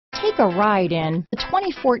Take a ride in the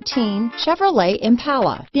 2014 Chevrolet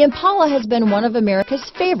Impala. The Impala has been one of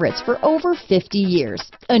America's favorites for over 50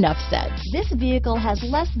 years. Enough said. This vehicle has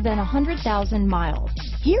less than 100,000 miles.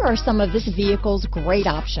 Here are some of this vehicle's great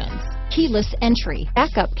options: keyless entry,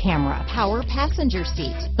 backup camera, power passenger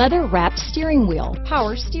seat, leather-wrapped steering wheel,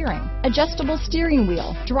 power steering, adjustable steering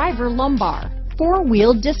wheel, driver lumbar,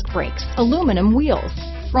 four-wheel disc brakes, aluminum wheels,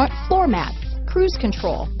 front floor mats, cruise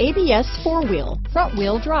control, ABS four-wheel,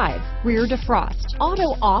 front-wheel drive, rear defrost,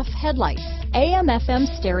 auto-off headlights, AM/FM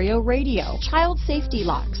stereo radio, child safety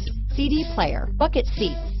locks, CD player, bucket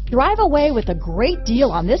seats. Drive away with a great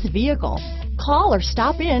deal on this vehicle. Call or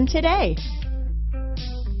stop in today.